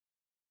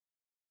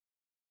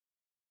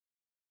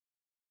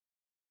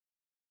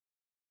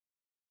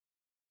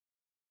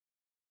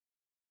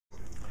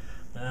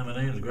My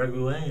name is Greg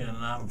Rouet, and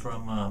I'm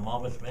from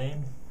Monmouth,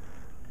 Maine.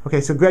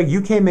 Okay, so Greg,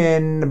 you came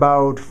in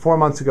about 4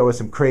 months ago with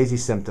some crazy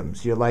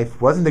symptoms. Your life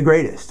wasn't the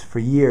greatest. For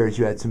years,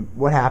 you had some...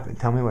 What happened?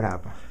 Tell me what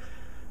happened.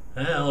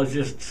 Well, it was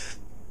just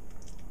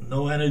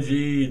no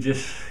energy,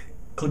 just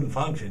couldn't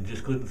function,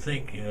 just couldn't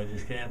think,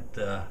 just can't,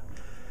 I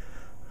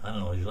don't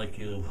know, it's like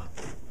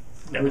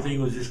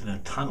everything was just in a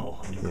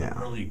tunnel, and you couldn't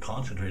really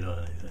concentrate on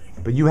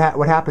anything. But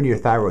what happened to your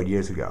thyroid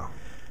years ago?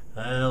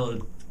 Well,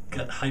 it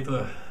got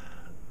hyperactive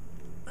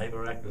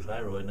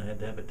thyroid, and I had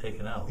to have it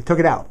taken out. You took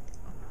it out.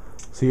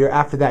 So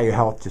after that, your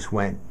health just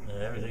went...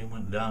 Everything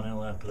went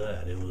downhill after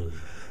that. It was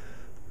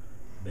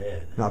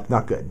bad.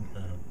 Not good.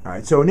 All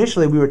right. So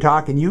initially, we were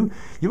talking. You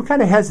were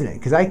kind of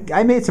hesitant because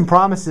I made some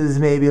promises,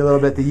 maybe a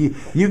little bit, that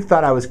you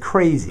thought I was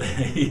crazy.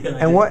 Yeah,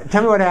 and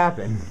tell me what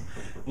happened.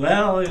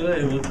 Well, once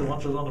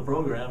I was on the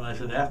program, I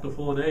said after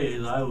 4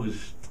 days, I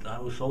was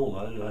sold.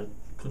 I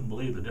couldn't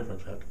believe the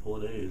difference after 4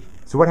 days.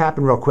 So what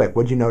happened real quick?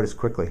 What did you notice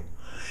quickly?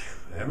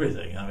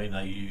 Everything. I mean,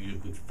 you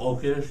could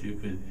focus.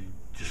 You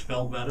just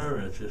felt better.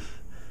 It's just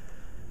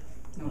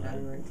no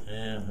diarrhea.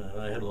 Yeah,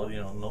 I had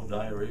no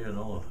diarrhea,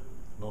 no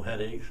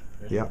headaches,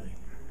 or anything. Yep.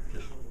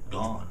 Just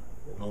gone.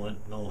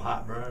 No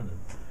heartburn. And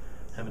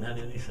haven't had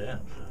any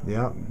since.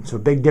 Yeah. So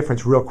big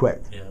difference real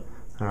quick. Yeah.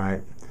 All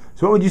right.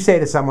 So what would you say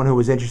to someone who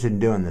was interested in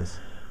doing this?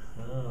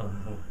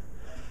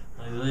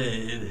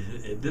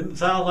 It didn't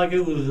sound like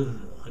it was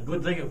a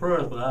good thing at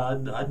first, but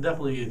I'd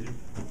definitely,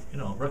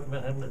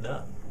 recommend having it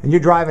done. And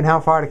you're driving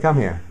how far to come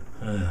here?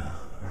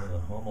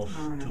 Almost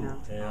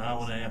an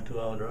hour and a half, 2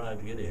 hour drive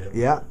to get here.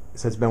 Yeah,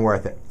 so it's been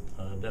worth it.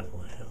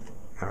 Definitely.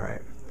 All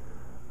right.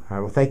 All right,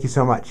 well, thank you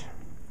so much.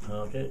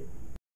 Okay.